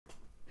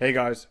Hey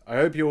guys, I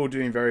hope you're all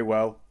doing very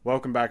well.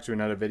 Welcome back to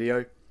another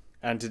video.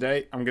 And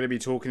today I'm going to be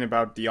talking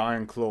about The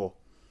Iron Claw.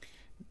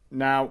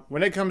 Now,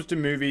 when it comes to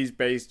movies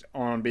based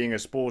on being a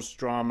sports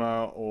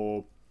drama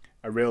or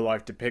a real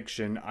life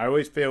depiction, I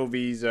always feel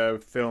these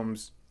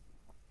films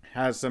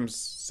has some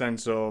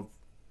sense of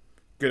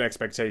good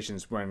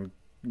expectations when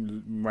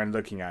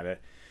looking at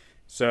it.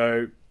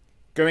 So,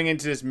 going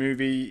into this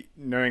movie,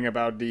 knowing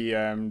about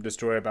the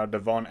story about the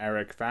Von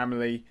Erich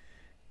family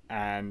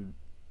and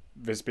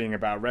this being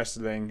about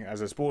wrestling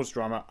as a sports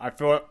drama, I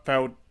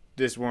felt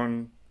this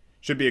one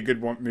should be a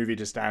good movie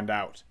to stand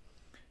out.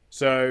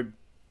 So,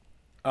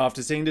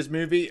 after seeing this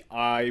movie,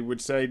 I would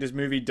say this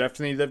movie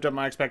definitely lived up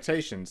my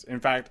expectations. In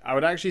fact, I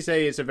would actually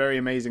say it's a very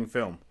amazing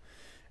film.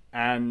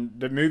 And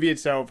the movie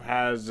itself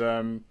has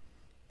a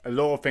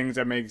lot of things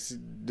that makes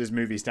this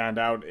movie stand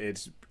out.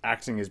 Its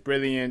acting is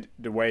brilliant.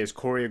 The way it's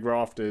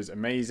choreographed is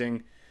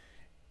amazing.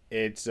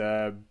 Its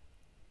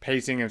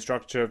pacing and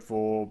structure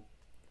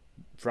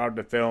throughout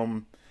the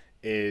film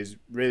is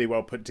really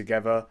well put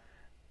together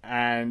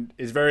and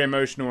is very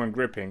emotional and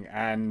gripping,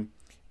 and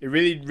it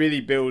really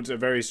builds a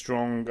very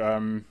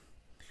strong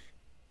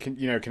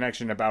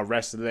connection about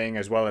wrestling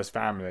as well as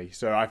family.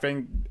 So I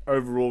think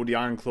overall The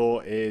Iron Claw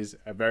is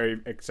a very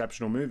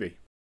exceptional movie.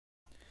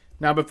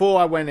 Now,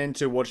 before I went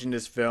into watching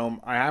this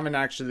film, I haven't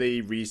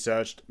actually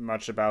researched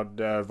much about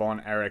the Von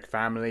Erich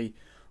family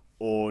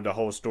or the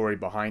whole story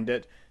behind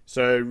it.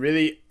 So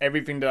really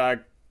everything that I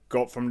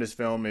got from this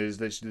film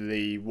is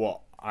literally what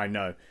I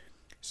know.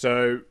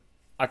 So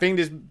I think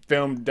this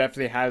film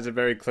definitely has a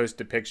very close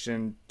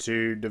depiction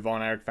to the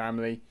Von Erich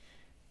family,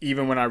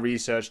 even when I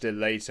researched it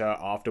later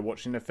after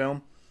watching the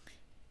film.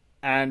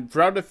 And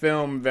throughout the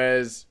film,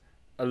 there's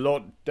a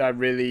lot that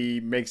really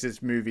makes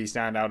this movie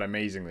stand out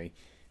amazingly.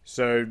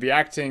 So the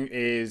acting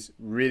is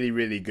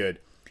really good.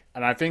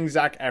 And I think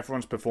Zac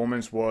Efron's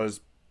performance was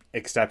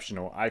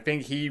exceptional. I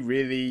think he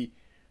really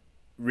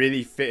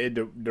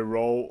fitted the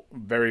role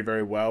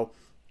very well,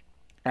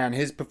 and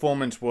his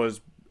performance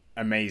was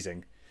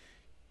amazing.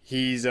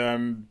 He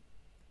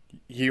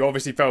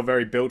obviously felt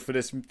very built for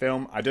this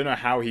film. I don't know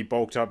how he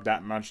bulked up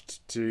that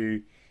much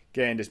to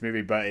get in this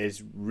movie, but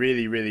it's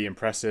really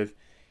impressive.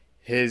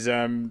 He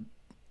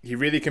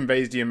really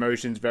conveys the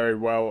emotions very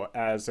well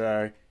as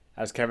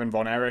Kevin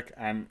Von Erich,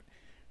 and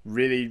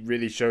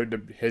really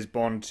showed his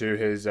bond to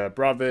his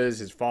brothers,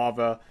 his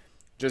father.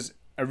 Just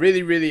a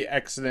really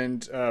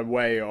excellent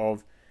way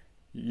of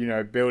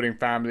building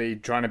family,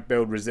 trying to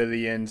build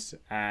resilience,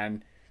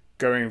 and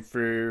going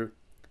through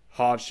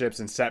hardships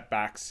and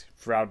setbacks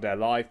throughout their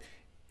life.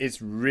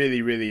 It's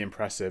really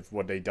impressive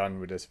what they've done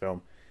with this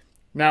film.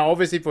 Now,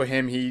 obviously for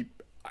him,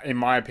 in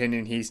my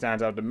opinion, he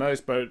stands out the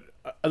most, but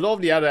a lot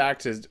of the other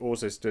actors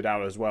also stood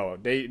out as well.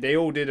 They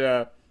all did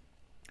a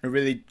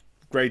really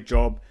great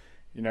job,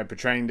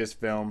 portraying this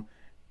film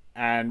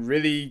and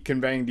really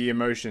conveying the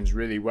emotions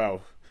really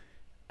well.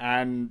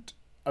 And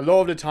a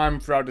lot of the time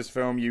throughout this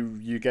film,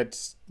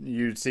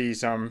 you see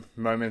some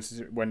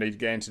moments when they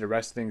get into the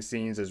wrestling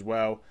scenes as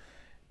well.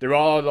 There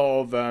are a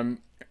lot of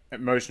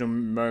emotional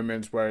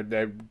moments where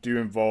they do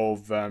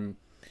involve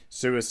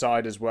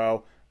suicide as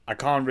well. I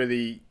can't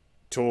really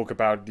talk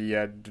about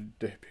the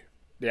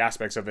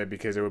aspects of it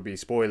because it would be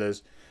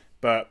spoilers,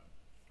 but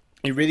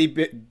it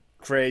really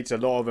creates a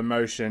lot of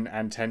emotion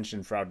and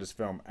tension throughout this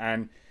film,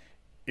 and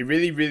it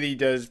really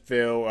does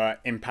feel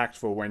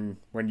impactful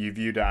when you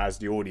view that as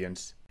the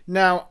audience.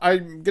 Now,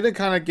 I'm going to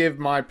kind of give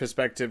my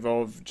perspective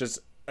of just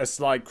a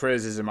slight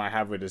criticism I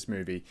have with this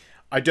movie.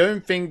 I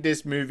don't think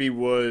this movie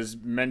was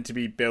meant to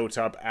be built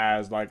up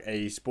as like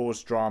a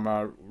sports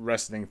drama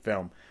wrestling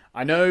film.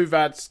 I know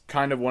that's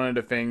kind of one of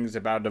the things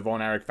about the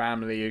Von Erich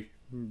family,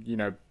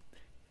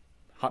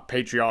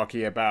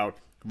 patriarchy about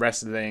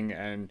wrestling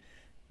and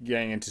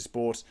getting into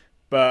sports,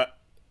 but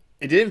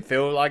it didn't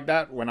feel like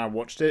that when I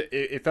watched it.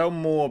 It felt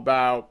more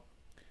about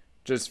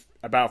just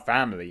about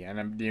family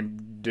and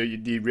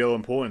the real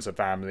importance of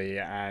family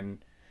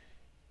and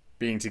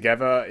being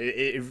together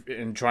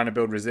and trying to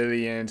build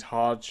resilience,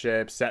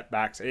 hardships,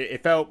 setbacks.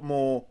 It felt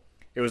more,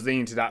 it was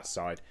leaning to that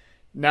side.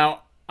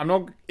 Now,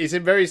 it's a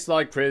very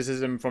slight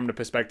criticism from the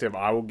perspective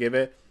I will give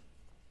it.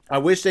 I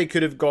wish they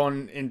could have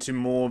gone into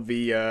more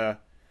the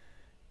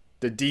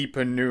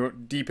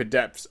deeper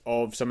depths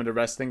of some of the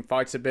wrestling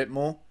fights a bit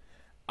more.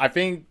 I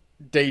think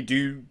they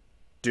do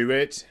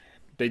it.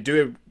 They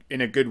do it in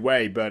a good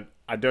way, but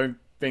I don't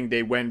think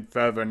they went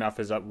further enough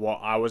as what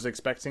I was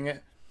expecting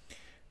it.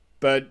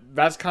 But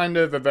that's kind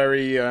of a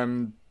very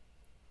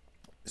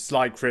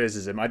slight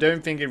criticism. I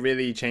don't think it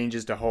really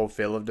changes the whole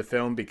feel of the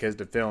film because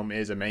the film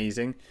is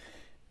amazing.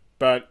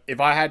 But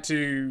if I had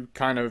to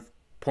kind of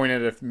point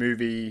at a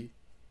movie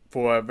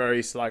for a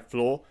very slight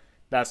flaw,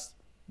 that's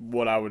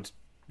what I would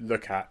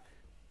look at.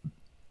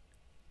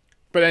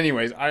 But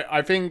anyways,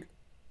 I think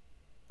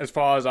as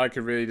far as I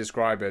could really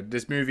describe it,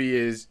 this movie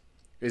is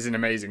an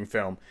amazing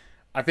film.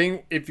 I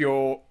think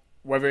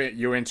whether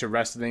you're into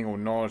wrestling or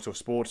not, or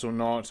sports or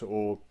not,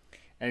 or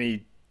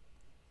anything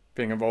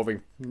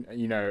involving,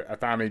 a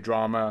family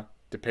drama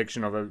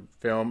depiction of a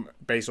film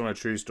based on a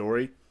true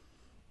story,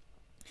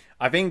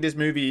 I think this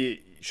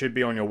movie should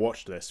be on your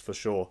watch list for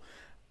sure.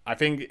 I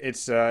think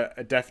it's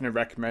a definite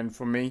recommend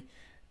for me,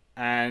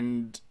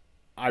 and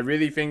I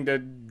really think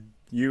that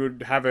you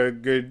would have a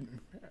good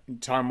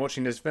time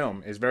watching this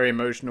film. It's very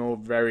emotional,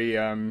 very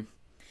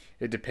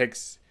it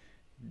depicts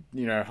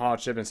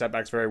hardship and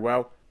setbacks very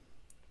well.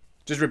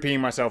 Just repeating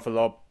myself a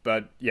lot,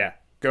 but yeah,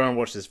 go and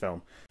watch this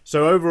film.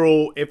 So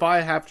overall, if I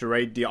have to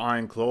rate The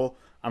Iron Claw,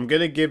 I'm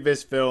gonna give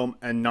this film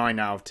a 9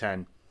 out of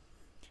 10.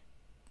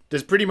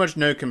 There's pretty much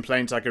no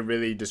complaints I could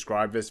really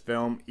describe this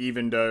film,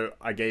 even though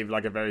I gave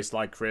like a very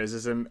slight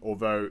criticism,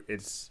 although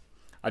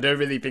I don't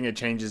really think it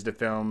changes the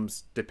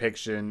film's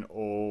depiction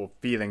or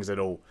feelings at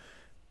all.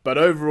 But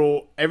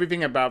overall,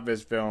 everything about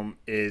this film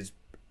is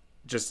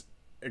just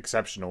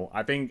exceptional.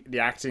 I think the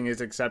acting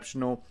is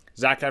exceptional.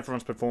 Zac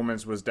Efron's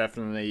performance was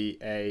definitely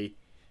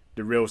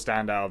the real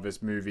standout of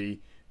this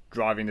movie,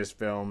 driving this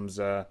film's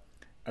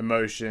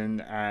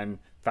emotion and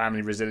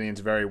family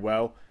resilience very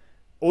well.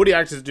 All the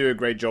actors do a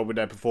great job with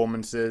their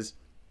performances.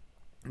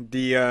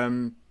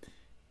 The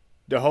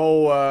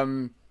whole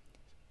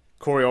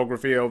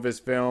choreography of this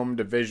film,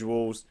 the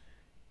visuals,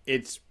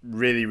 it's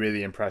really,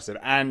 really impressive,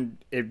 and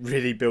it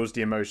really builds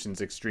the emotions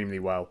extremely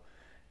well.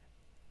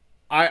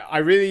 I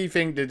really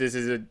think that this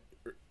is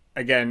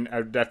again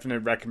a definite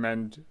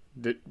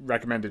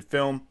recommended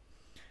film,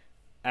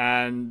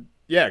 and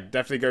yeah,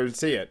 definitely go and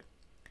see it.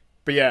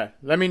 But yeah,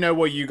 let me know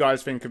what you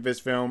guys think of this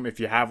film if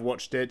you have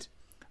watched it.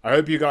 I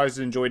hope you guys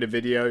enjoyed the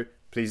video.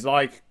 Please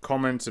like,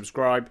 comment,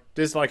 subscribe,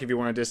 dislike if you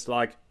want to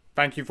dislike.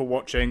 Thank you for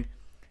watching.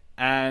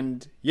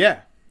 And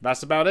yeah,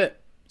 that's about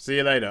it. See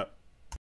you later.